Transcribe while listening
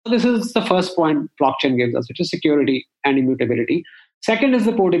This is the first point blockchain gives us, which is security and immutability. Second is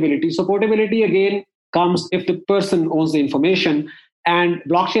the portability. So portability again comes if the person owns the information, and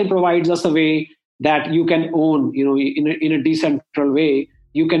blockchain provides us a way that you can own, in a decentral way.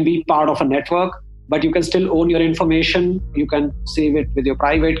 You can be part of a network, but you can still own your information. You can save it with your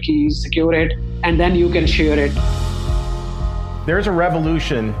private keys, secure it, and then you can share it. There's a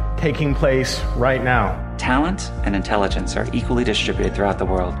revolution taking place right now. Talent and intelligence are equally distributed throughout the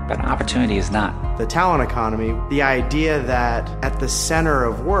world, but opportunity is not. The talent economy, the idea that at the center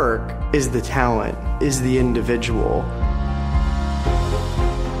of work is the talent, is the individual.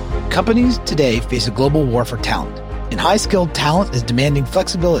 Companies today face a global war for talent, and high-skilled talent is demanding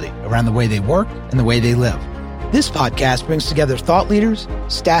flexibility around the way they work and the way they live. This podcast brings together thought leaders,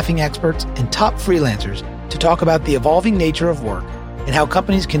 staffing experts, and top freelancers to talk about the evolving nature of work and how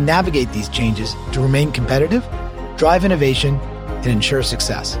companies can navigate these changes to remain competitive, drive innovation, and ensure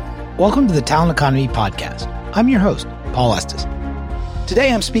success. Welcome to the Talent Economy Podcast. I'm your host, Paul Estes.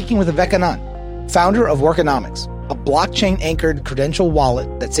 Today I'm speaking with Vivek Anand, founder of Workonomics, a blockchain-anchored credential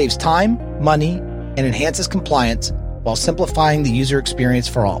wallet that saves time, money, and enhances compliance while simplifying the user experience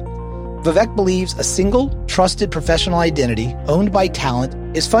for all. Vivek believes a single, trusted professional identity owned by talent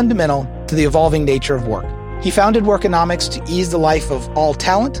is fundamental to the evolving nature of work. He founded Workonomics to ease the life of all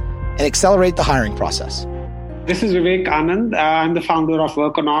talent and accelerate the hiring process. This is Vivek Anand. I'm the founder of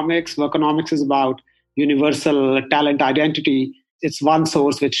Workonomics. Workonomics is about universal talent identity. It's one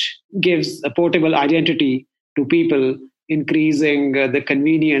source which gives a portable identity to people, increasing the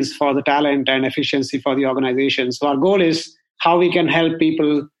convenience for the talent and efficiency for the organization. So our goal is how we can help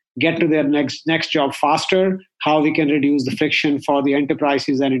people get to their next job faster, how we can reduce the friction for the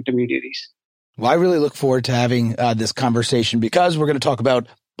enterprises and intermediaries. Well, I really look forward to having this conversation because we're going to talk about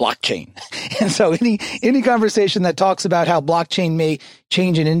blockchain. And so any conversation that talks about how blockchain may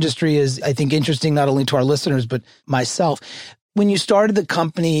change an industry is, I think, interesting not only to our listeners, but myself. When you started the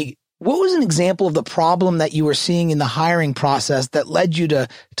company, what was an example of the problem that you were seeing in the hiring process that led you to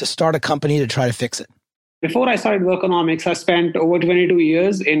start a company to try to fix it? Before I started Workonomics, I spent over 22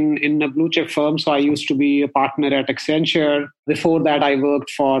 years in a blue chip firm. So I used to be a partner at Accenture. Before that, I worked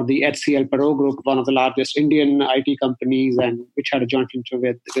for the HCL Perot Group, one of the largest Indian IT companies, and which had a joint venture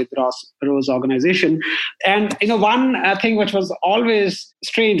with Ross Perot's organization. And one thing which was always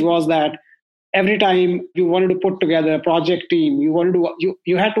strange was that every time you wanted to put together a project team,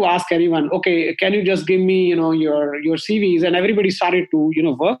 you had to ask anyone, okay, can you just give me your CVs? And everybody started to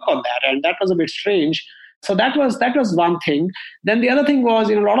work on that, and that was a bit strange. So that was one thing. Then the other thing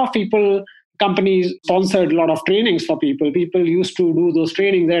was, a lot of companies sponsored a lot of trainings for people. People used to do those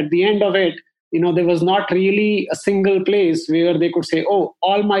trainings. At the end of it, there was not really a single place where they could say, oh,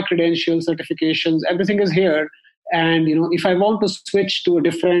 all my credentials, certifications, everything is here. And, if I want to switch to a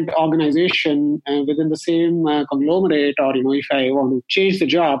different organization within the same conglomerate, or, if I want to change the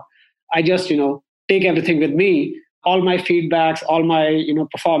job, I just, take everything with me. All my feedbacks, all my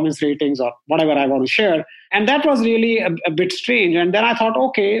performance ratings or whatever I want to share. And that was really a bit strange. And then I thought,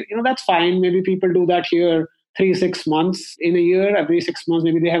 okay, that's fine. Maybe people do that here 3-6 months in a year. Every 6 months,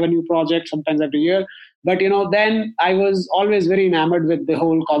 maybe they have a new project, sometimes every year. But, then I was always very enamored with the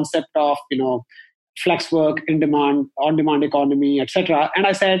whole concept of, flex work, on-demand economy, etc. And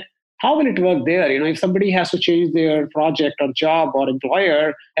I said, how will it work there? If somebody has to change their project or job or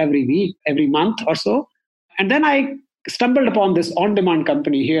employer every week, every month or so. And then I stumbled upon this on-demand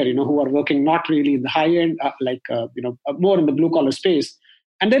company here, who are working not really in the high end, more in the blue collar space.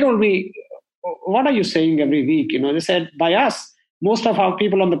 And they told me, what are you saying every week? They said, by us, most of our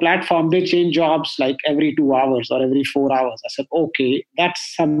people on the platform, they change jobs like every 2 hours or every 4 hours. I said, okay,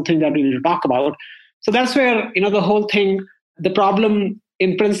 that's something that we need to talk about. So that's where, the whole thing, the problem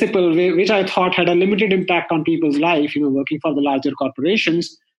in principle, which I thought had a limited impact on people's life, working for the larger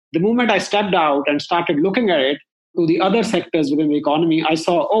corporations. The moment I stepped out and started looking at it to the other sectors within the economy, I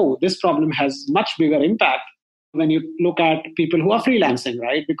saw, oh, this problem has much bigger impact when you look at people who are freelancing,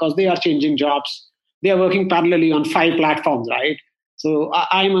 right? Because they are changing jobs. They are working parallelly on 5 platforms, right? So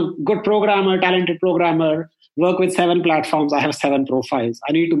I'm a good programmer, talented programmer, work with 7 platforms. I have 7 profiles.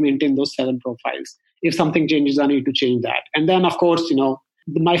 I need to maintain those 7 profiles. If something changes, I need to change that. And then, of course,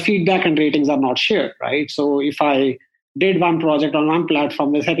 my feedback and ratings are not shared, right? So if I did one project on one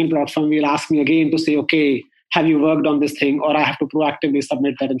platform, the second platform will ask me again to say, okay, have you worked on this thing? Or I have to proactively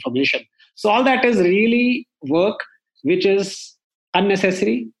submit that information. So all that is really work, which is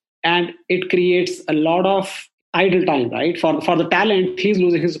unnecessary. And it creates a lot of idle time, right? For the talent, he's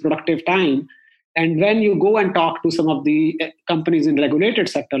losing his productive time. And when you go and talk to some of the companies in regulated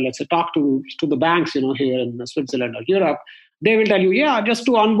sector, let's say talk to the banks, here in Switzerland or Europe, they will tell you, yeah, just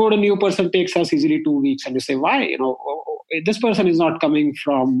to onboard a new person takes us easily 2 weeks. And you say, why? This person is not coming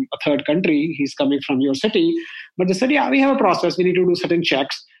from a third country. He's coming from your city. But they said, yeah, we have a process. We need to do certain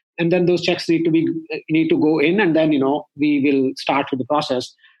checks. And then those checks need to go in. And then, we will start with the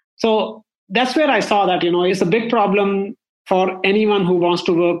process. So that's where I saw that, it's a big problem for anyone who wants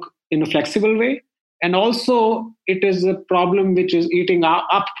to work in a flexible way. And also, it is a problem which is eating up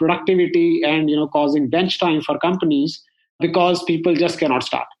productivity and, causing bench time for companies because people just cannot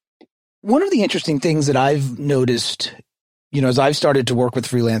start. One of the interesting things that I've noticed, as I've started to work with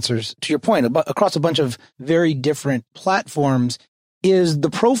freelancers, to your point, across a bunch of very different platforms, is the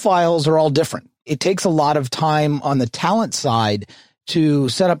profiles are all different. It takes a lot of time on the talent side to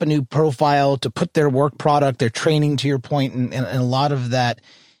set up a new profile, to put their work product, their training, to your point, and a lot of that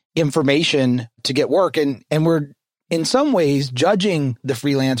information to get work. And we're in some ways judging the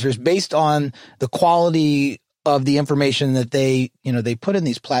freelancers based on the quality of the information that they put in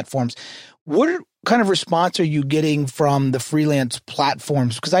these platforms. What kind of response are you getting from the freelance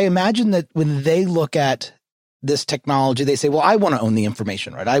platforms? Because I imagine that when they look at this technology, they say, well, I want to own the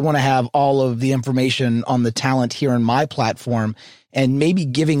information, right? I want to have all of the information on the talent here in my platform, and maybe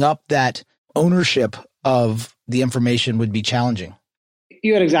giving up that ownership of the information would be challenging.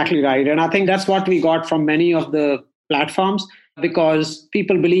 You're exactly right. And I think that's what we got from many of the platforms, because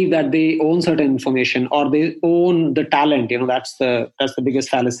people believe that they own certain information or they own the talent. That's the biggest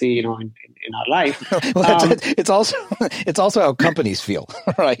fallacy, in our life. Well, it's also how companies feel,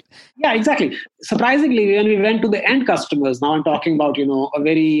 right? Yeah, exactly. Surprisingly, when we went to the end customers, now I'm talking about, a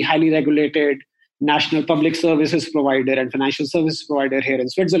very highly regulated national public services provider and financial services provider here in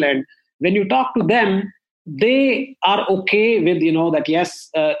Switzerland, when you talk to them, they are okay with, that yes,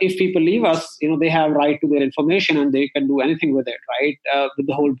 if people leave us, they have right to their information and they can do anything with it, right? With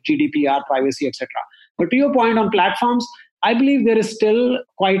the whole GDPR, privacy, etc. But to your point on platforms, I believe there is still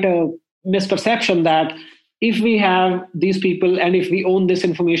quite a misperception that if we have these people and if we own this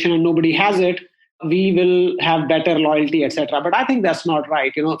information and nobody has it, we will have better loyalty, etc. But I think that's not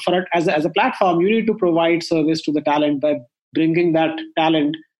right. As a platform, you need to provide service to the talent by bringing that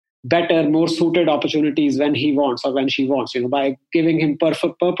talent better, more suited opportunities when he wants or when she wants, by giving him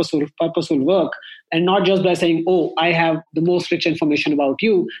purposeful work, and not just by saying, oh, I have the most rich information about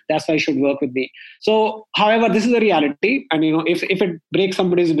you, that's why you should work with me. So, however, this is a reality. And, if it breaks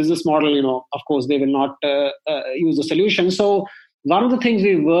somebody's business model, of course, they will not use the solution. So one of the things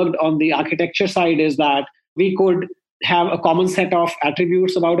we worked on the architecture side is that we could have a common set of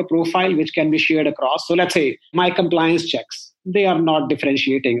attributes about a profile which can be shared across. So let's say my compliance checks, they are not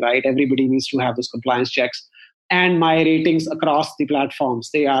differentiating, right? Everybody needs to have those compliance checks. And my ratings across the platforms,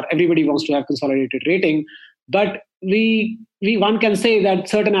 everybody wants to have consolidated rating. But one can say that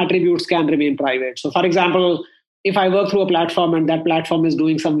certain attributes can remain private. So for example, if I work through a platform and that platform is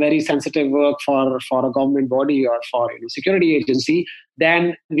doing some very sensitive work for a government body or for a security agency,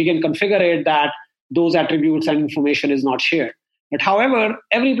 then we can configure it that those attributes and information is not shared. But however,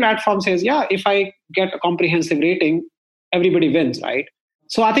 every platform says, yeah, if I get a comprehensive rating, everybody wins, right?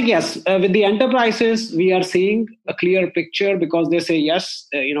 So I think, yes, with the enterprises, we are seeing a clear picture because they say, yes,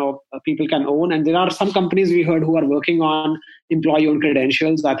 people can own. And there are some companies we heard who are working on employee-owned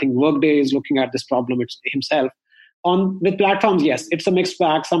credentials. I think Workday is looking at this problem himself. With platforms, yes, it's a mixed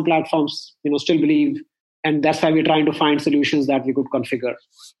bag. Some platforms, still believe, and that's why we're trying to find solutions that we could configure.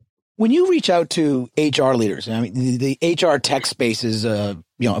 When you reach out to HR leaders, I mean, the HR tech space is a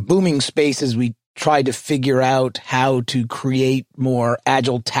booming space as we try to figure out how to create more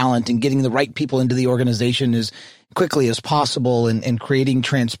agile talent and getting the right people into the organization as quickly as possible and creating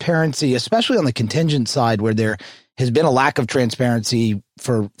transparency, especially on the contingent side where there has been a lack of transparency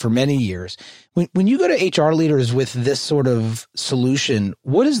for many years. When you go to HR leaders with this sort of solution,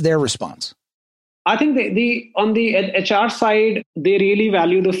 what is their response? I think on the HR side, they really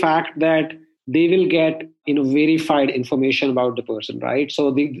value the fact that they will get verified information about the person, right?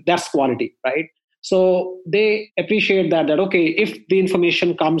 So that's quality, right? So they appreciate that okay, if the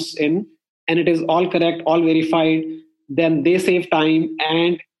information comes in and it is all correct, all verified, then they save time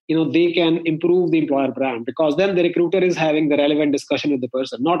and they can improve the employer brand, because then the recruiter is having the relevant discussion with the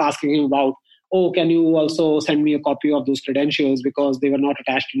person, not asking him about, oh, can you also send me a copy of those credentials because they were not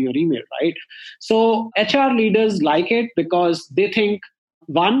attached in your email, right? So HR leaders like it because they think,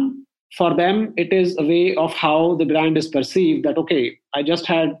 one, for them, it is a way of how the brand is perceived that, okay, I just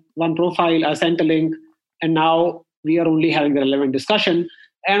had one profile, I sent a link, and now we are only having the relevant discussion.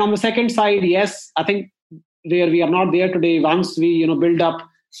 And on the second side, yes, I think where we are not there today, once we build up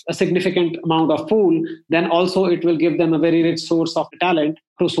a significant amount of pool, then also it will give them a very rich source of talent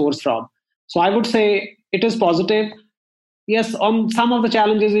to source from. So I would say it is positive. yes, on some of the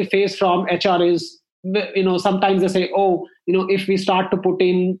challenges we face from HR is, sometimes they say, if we start to put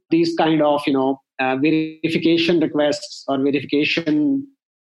in these kind of, verification requests or verification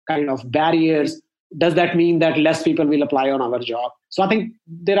kind of barriers, does that mean that less people will apply on our job? So I think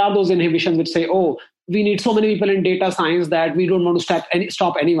there are those inhibitions which say, we need so many people in data science that we don't want to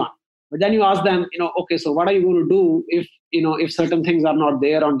stop anyone. But then you ask them, okay, so what are you going to do if certain things are not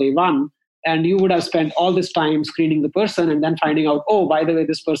there on day one, and you would have spent all this time screening the person and then finding out, by the way,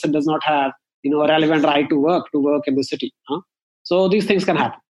 this person does not have, a relevant right to work in the city. So these things can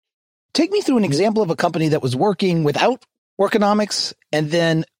happen. Take me through an example of a company that was working without Workonomics, and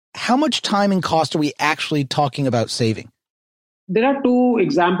then how much time and cost are we actually talking about saving? There are two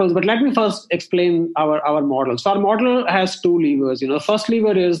examples, but let me first explain our model. So our model has two levers. First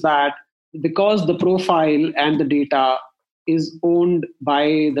lever is that because the profile and the data is owned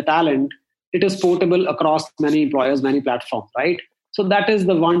by the talent, it is portable across many employers, many platforms, right? So that is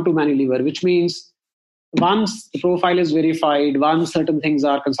the one-to-many lever, which means once the profile is verified, once certain things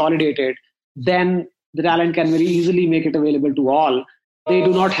are consolidated, then the talent can very easily make it available to all. They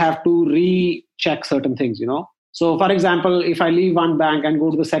do not have to recheck certain things, So for example, if I leave one bank and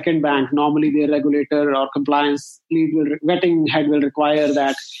go to the second bank, normally the regulator or compliance vetting head will require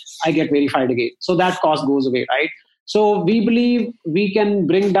that I get verified again. So that cost goes away, right? So we believe we can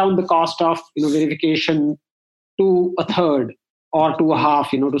bring down the cost of verification to a third or to a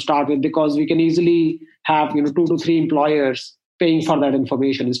half, to start with, because we can easily have 2 to 3 employers paying for that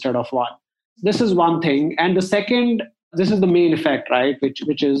information instead of one. This is one thing, and the second, this is the main effect, right?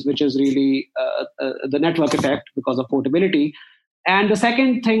 Which is really the network effect because of portability. And the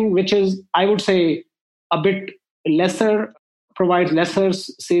second thing, which is I would say a bit lesser, provides lesser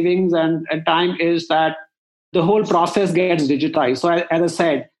savings and time, is that the whole process gets digitized. So as I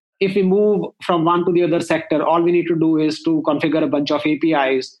said, if we move from one to the other sector, all we need to do is to configure a bunch of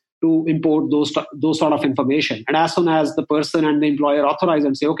APIs to import those sort of information. And as soon as the person and the employer authorize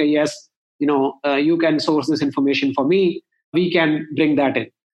and say, okay, yes, you can source this information for me, we can bring that in.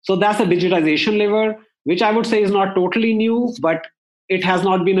 So that's a digitization lever, which I would say is not totally new, but it has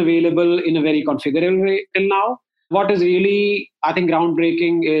not been available in a very configurable way till now. What is really, I think,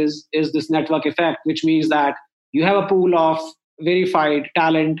 groundbreaking is this network effect, which means that you have a pool of verified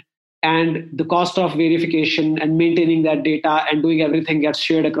talent, and the cost of verification and maintaining that data and doing everything gets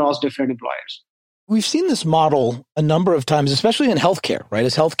shared across different employers. We've seen this model a number of times, especially in healthcare, right?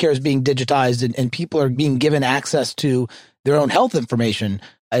 As healthcare is being digitized and people are being given access to their own health information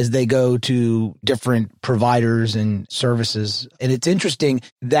as they go to different providers and services. And it's interesting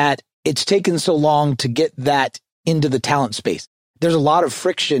that it's taken so long to get that into the talent space. There's a lot of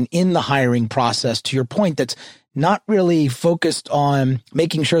friction in the hiring process, to your point, that's not really focused on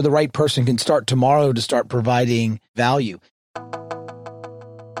making sure the right person can start tomorrow to start providing value.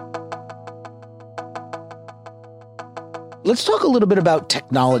 Let's talk a little bit about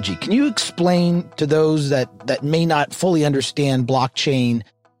technology. Can you explain to those that may not fully understand blockchain,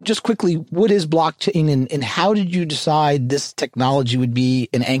 just quickly, what is blockchain and how did you decide this technology would be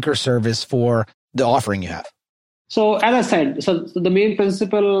an anchor service for the offering you have? So as I said, so the main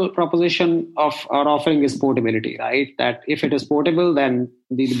principal proposition of our offering is portability, right? That if it is portable, then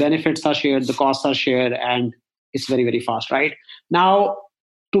the benefits are shared, the costs are shared, and it's very, very fast, right? Now,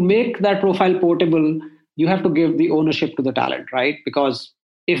 to make that profile portable, you have to give the ownership to the talent, right? Because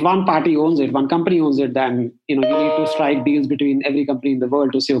if one party owns it, one company owns it, then you need to strike deals between every company in the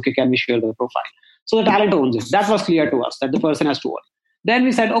world to say, okay, can we share the profile? So the talent owns it. That was clear to us, that the person has to own. Then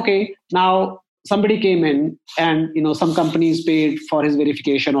we said, okay, now somebody came in and some companies paid for his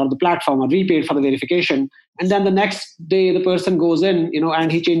verification, or the platform, or we paid for the verification, and then the next day the person goes in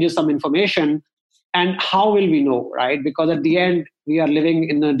and he changes some information, and how will we know, right? Because at the end we are living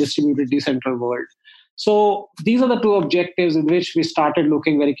in a distributed, decentral world. So these are the two objectives in which we started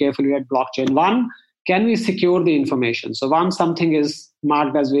looking very carefully at blockchain. One, can we secure the information? So once something is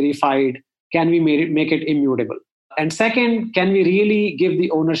marked as verified, can we make it immutable? And second, can we really give the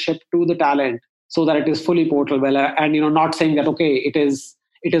ownership to the talent so that it is fully portable, and not saying that, okay, it is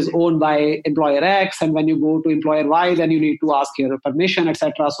owned by employer X, and when you go to employer Y, then you need to ask your permission,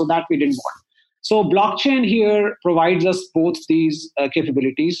 etc. So that we didn't want. So blockchain here provides us both these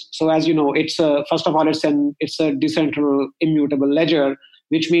capabilities. So as you know, first of all, it's a decentral immutable ledger,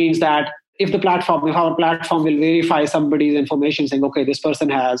 which means that if our platform will verify somebody's information saying, okay, this person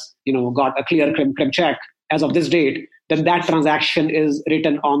has got a clear crim check as of this date, then that transaction is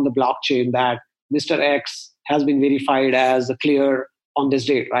written on the blockchain that Mr. X has been verified as clear on this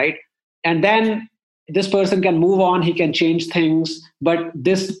date, right? And then this person can move on, he can change things, but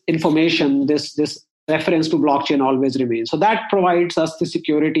this information, this reference to blockchain always remains. So that provides us the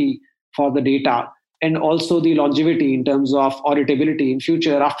security for the data and also the longevity in terms of auditability in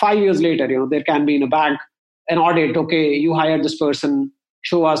future. 5 years later, there can be in a bank an audit. Okay, you hired this person,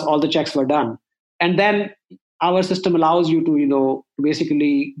 show us all the checks were done. And then our system allows you to,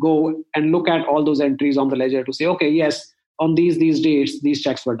 basically go and look at all those entries on the ledger to say, okay, yes, on these dates, these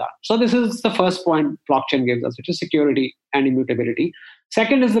checks were done. So this is the first point blockchain gives us, which is security and immutability.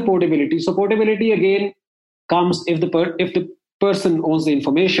 Second is the portability. So portability again comes if the person owns the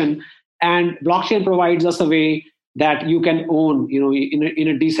information, and blockchain provides us a way that you can own, in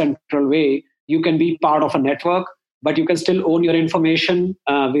a decentral way. You can be part of a network, but you can still own your information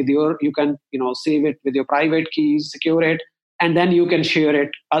you can, save it with your private keys, secure it, and then you can share it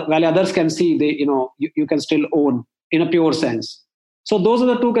while others can see. You can still own in a pure sense. So those are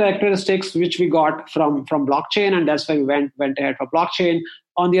the two characteristics which we got from blockchain, and that's why we went ahead for blockchain.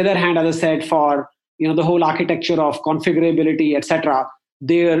 On the other hand, as I said, for the whole architecture of configurability, etc.,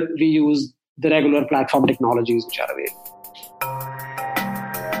 there we use the regular platform technologies which are available.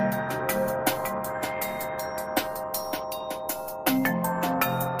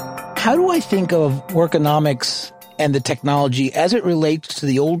 How do I think of workonomics and the technology as it relates to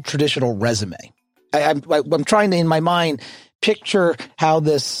the old traditional resume? I'm trying to, in my mind, picture how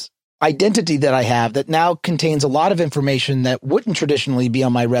this identity that I have that now contains a lot of information that wouldn't traditionally be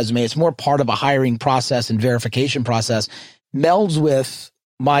on my resume. It's more part of a hiring process and verification process, melds with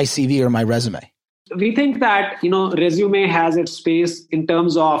my CV or my resume. We think that, resume has its space in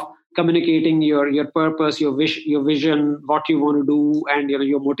terms of communicating your purpose, your vision, what you want to do, and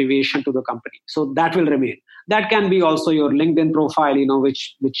your motivation to the company. So that will remain. That can be also your LinkedIn profile,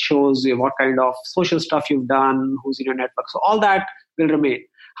 which shows what kind of social stuff you've done, who's in your network. So all that will remain.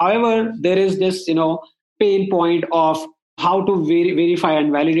 However, there is this, pain point of how to verify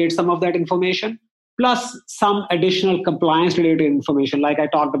and validate some of that information, plus some additional compliance-related information. Like I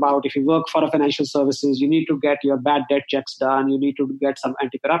talked about, if you work for a financial services, you need to get your bad debt checks done. You need to get some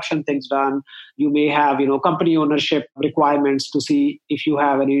anti-corruption things done. You may have, company ownership requirements to see if you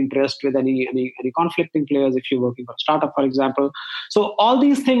have any interest with any conflicting players, if you're working for a startup, for example. So all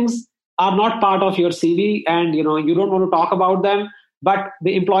these things are not part of your CV, and, you don't want to talk about them, but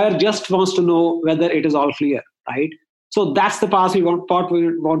the employer just wants to know whether it is all clear, right? So that's the part we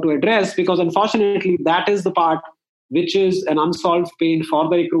want to address, because unfortunately, that is the part which is an unsolved pain for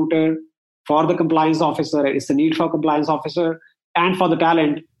the recruiter, for the compliance officer. It's the need for compliance officer and for the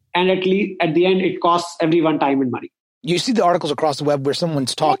talent. And at the end, it costs everyone time and money. You see the articles across the web where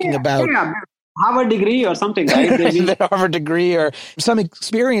someone's talking about Harvard degree or something, right? The Harvard degree or some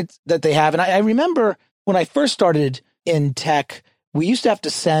experience that they have. And I remember when I first started in tech, we used to have to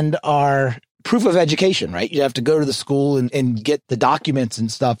send our proof of education, right? You have to go to the school and get the documents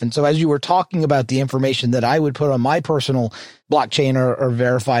and stuff. And so as you were talking about the information that I would put on my personal blockchain or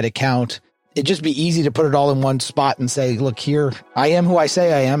verified account, it'd just be easy to put it all in one spot and say, look, here, I am who I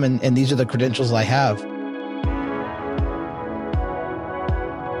say I am, and these are the credentials I have.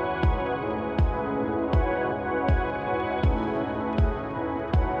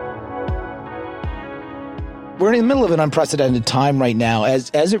 We're in the middle of an unprecedented time right now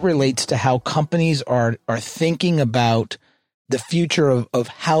as it relates to how companies are thinking about the future of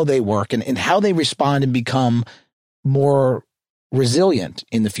how they work and how they respond and become more resilient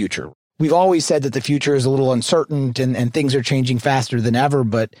in the future. We've always said that the future is a little uncertain and things are changing faster than ever,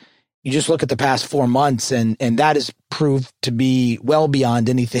 but you just look at the past 4 months and that has proved to be well beyond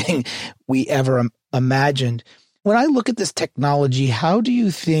anything we ever imagined. When I look at this technology, how do you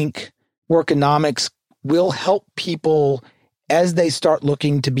think workonomics will help people as they start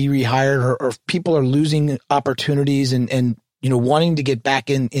looking to be rehired or if people are losing opportunities and wanting to get back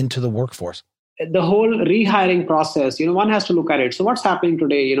into the workforce? The whole rehiring process, one has to look at it. So what's happening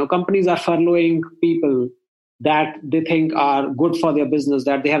today? Companies are furloughing people that they think are good for their business,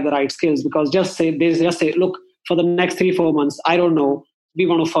 that they have the right skills, because they just say, look, for the next 3-4 months, I don't know, we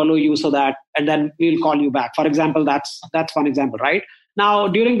want to furlough you so that, and then we'll call you back. For example, that's one example, right? Now,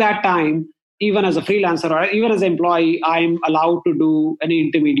 during that time, even as a freelancer or even as an employee, I'm allowed to do any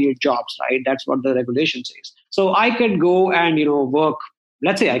intermediate jobs, right? That's what the regulation says. So I could go and, work.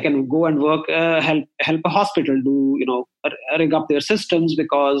 Let's say I can go and work, help a hospital do, rig up their systems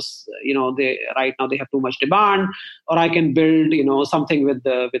because, right now they have too much demand, or I can build, something with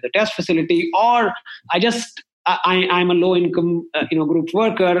the test facility, or I'm a low income, group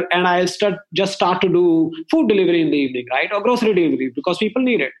worker, and I'll start to do food delivery in the evening, right? Or grocery delivery because people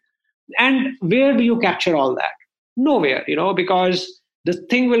need it. And where do you capture all that? Nowhere, because the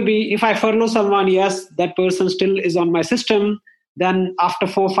thing will be, if I furlough someone, yes, that person still is on my system. then after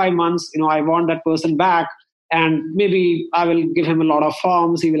 4 or 5 months, I want that person back. And maybe I will give him a lot of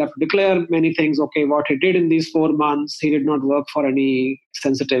forms. He will have to declare many things. Okay, what he did in these 4 months, he did not work for any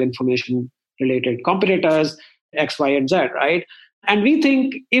sensitive information related competitors, X, Y, and Z, right? And we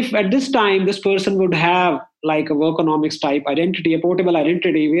think if at this time this person would have like a workonomics type identity, a portable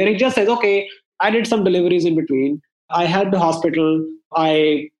identity, where he just says, okay, I did some deliveries in between. I helped the hospital.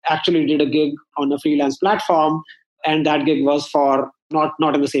 I actually did a gig on a freelance platform, and that gig was for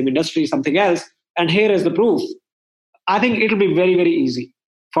not in the same industry, something else. And here is the proof. I think it'll be very, very easy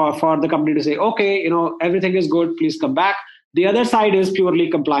for the company to say, okay, everything is good, please come back. The other side is purely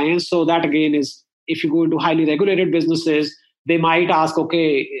compliance. So that again is, if you go into highly regulated businesses, they might ask,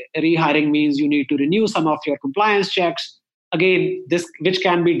 okay, rehiring means you need to renew some of your compliance checks. Again, this which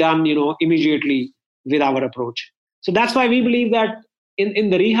can be done, immediately with our approach. So that's why we believe that in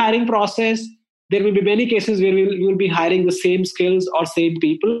the rehiring process, there will be many cases where you will be hiring the same skills or same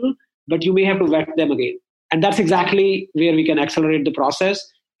people, but you may have to vet them again. And that's exactly where we can accelerate the process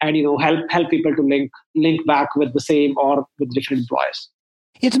and help people to link back with the same or with different employers.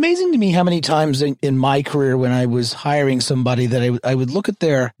 It's amazing to me how many times in my career when I was hiring somebody that I would look at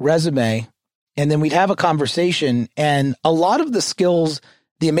their resume and then we'd have a conversation, and a lot of the skills,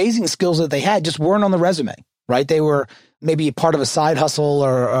 the amazing skills that they had just weren't on the resume, right? They were maybe part of a side hustle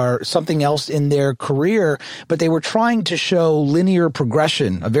or something else in their career, but they were trying to show linear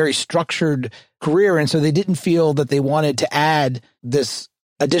progression, a very structured career. And so they didn't feel that they wanted to add this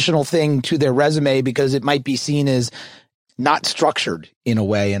additional thing to their resume because it might be seen as not structured in a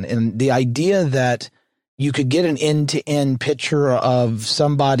way. And the idea that you could get an end-to-end picture of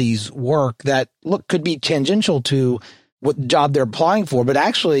somebody's work that could be tangential to what job they're applying for, but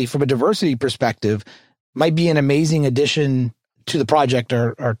actually from a diversity perspective, might be an amazing addition to the project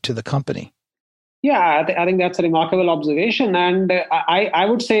or to the company. Yeah, I think that's a remarkable observation. And I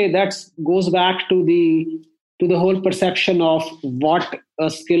would say that goes back to the whole perception of what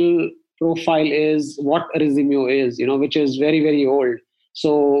a skill profile is, what a resume is, which is very, very old.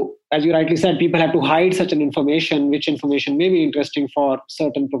 So as you rightly said, people have to hide such an information, which information may be interesting for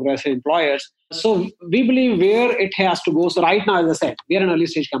certain progressive employers. So we believe where it has to go. So right now, as I said, we are an early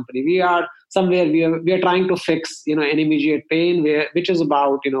stage company. We are somewhere we are trying to fix, an immediate pain which is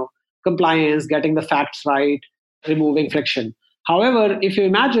about, compliance, getting the facts right, removing friction. However, if you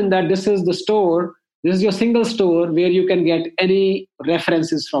imagine that this is the store, this is your single store where you can get any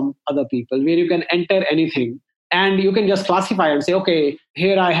references from other people, where you can enter anything. And you can just classify and say, okay,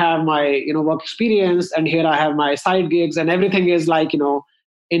 here I have my, work experience, and here I have my side gigs, and everything is like,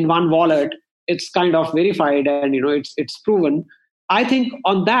 in one wallet. It's kind of verified and, it's proven. I think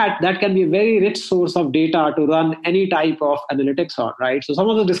on that can be a very rich source of data to run any type of analytics on, right? So some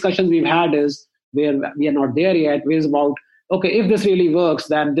of the discussions we've had is where we are not there yet, is about, okay, if this really works,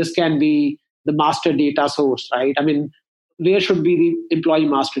 then this can be the master data source, right? I mean, where should be the employee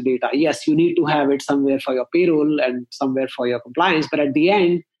master data? Yes, you need to have it somewhere for your payroll and somewhere for your compliance. But at the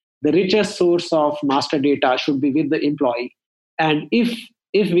end, the richest source of master data should be with the employee. And if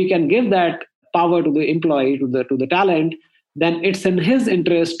we can give that power to the employee, to the talent, then it's in his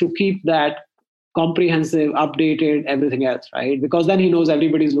interest to keep that comprehensive, updated, everything else, right? Because then he knows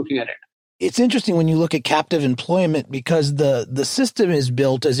everybody's looking at it. It's interesting when you look at captive employment because the system is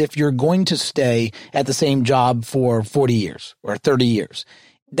built as if you're going to stay at the same job for 40 years or 30 years.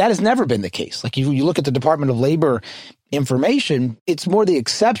 That has never been the case. Like you look at the Department of Labor information, it's more the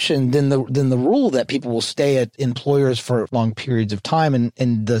exception than the rule that people will stay at employers for long periods of time.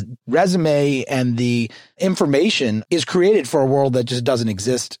 And the resume and the information is created for a world that just doesn't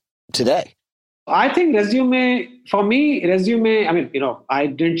exist today. I think resume, I mean, I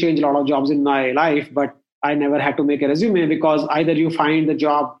didn't change a lot of jobs in my life, but I never had to make a resume because either you find the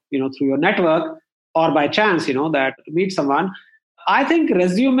job, through your network or by chance, that meet someone. I think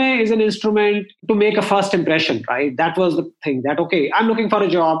resume is an instrument to make a first impression, right? That was the thing that, okay, I'm looking for a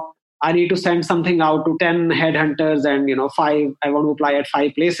job. I need to send something out to 10 headhunters and, 5, I want to apply at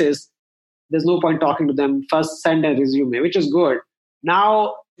 5 places. There's no point talking to them. First send a resume, which is good.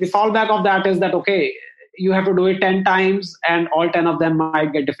 Now, the fallback of that is that, okay, you have to do it 10 times and all 10 of them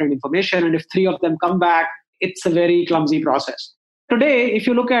might get different information. And if 3 of them come back, it's a very clumsy process. Today, if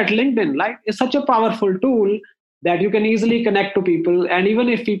you look at LinkedIn, like, it's such a powerful tool that you can easily connect to people. And even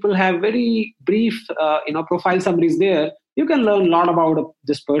if people have very brief, profile summaries there, you can learn a lot about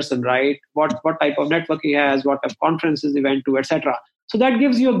this person, right? What type of network he has, what type of conferences he went to, etc. So that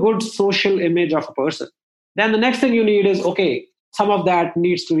gives you a good social image of a person. Then the next thing you need is, okay, some of that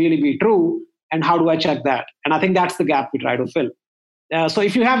needs to really be true. And how do I check that? And I think that's the gap we try to fill. So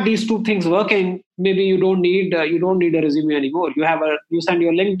if you have these two things working, maybe you don't need a resume anymore. You send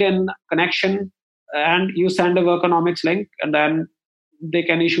your LinkedIn connection and you send a Workonomics link, and then they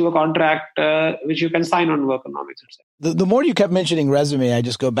can issue a contract which you can sign on Workonomics itself. The more you kept mentioning resume, I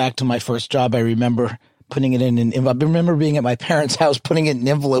just go back to my first job. I remember putting it I remember being at my parents' house, putting it in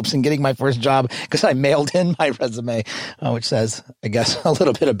envelopes and getting my first job because I mailed in my resume, which says, I guess, a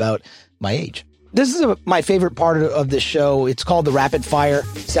little bit about my age. This is my favorite part of this show. It's called the rapid fire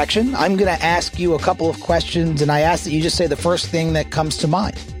section. I'm going to ask you a couple of questions, and I ask that you just say the first thing that comes to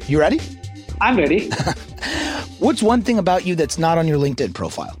mind. You ready? I'm ready. What's one thing about you that's not on your LinkedIn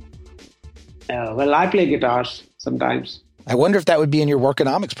profile? Well, I play guitars sometimes. I wonder if that would be in your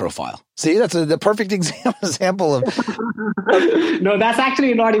Workonomics profile. See, that's the perfect example of... No, that's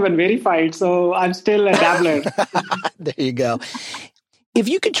actually not even verified, so I'm still a dabbler. There you go. If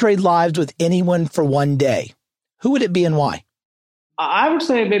you could trade lives with anyone for one day, who would it be and why? I would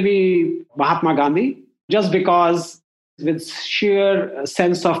say maybe Mahatma Gandhi, just because with sheer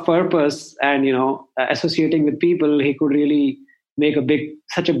sense of purpose and, associating with people, he could really make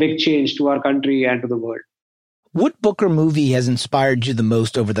such a big change to our country and to the world. What book or movie has inspired you the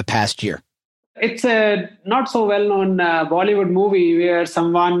most over the past year? It's a not so well-known Bollywood movie where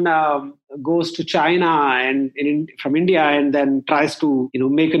someone goes to China and from India and then tries to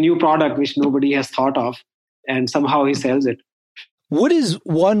make a new product which nobody has thought of, and somehow he sells it. What is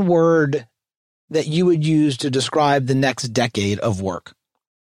one word that you would use to describe the next decade of work?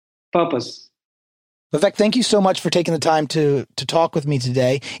 Purpose. Vivek, thank you so much for taking the time to talk with me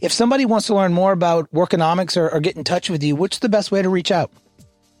today. If somebody wants to learn more about Workonomics or get in touch with you, what's the best way to reach out?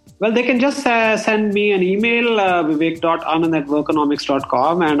 Well, they can just send me an email,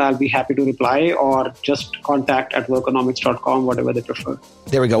 vivek.anand@workonomics.com, and I'll be happy to reply, or just contact@workonomics.com, whatever they prefer.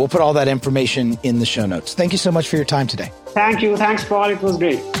 There we go. We'll put all that information in the show notes. Thank you so much for your time today. Thank you. Thanks, Paul. It was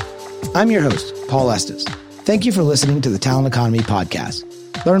great. I'm your host, Paul Estes. Thank you for listening to the Talent Economy Podcast.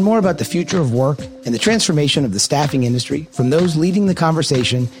 Learn more about the future of work and the transformation of the staffing industry from those leading the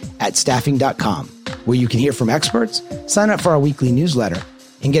conversation at staffing.com, where you can hear from experts, sign up for our weekly newsletter,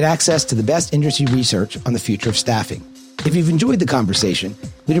 and get access to the best industry research on the future of staffing. If you've enjoyed the conversation,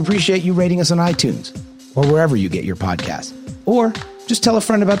 we'd appreciate you rating us on iTunes or wherever you get your podcasts. Or just tell a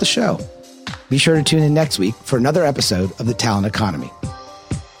friend about the show. Be sure to tune in next week for another episode of The Talent Economy.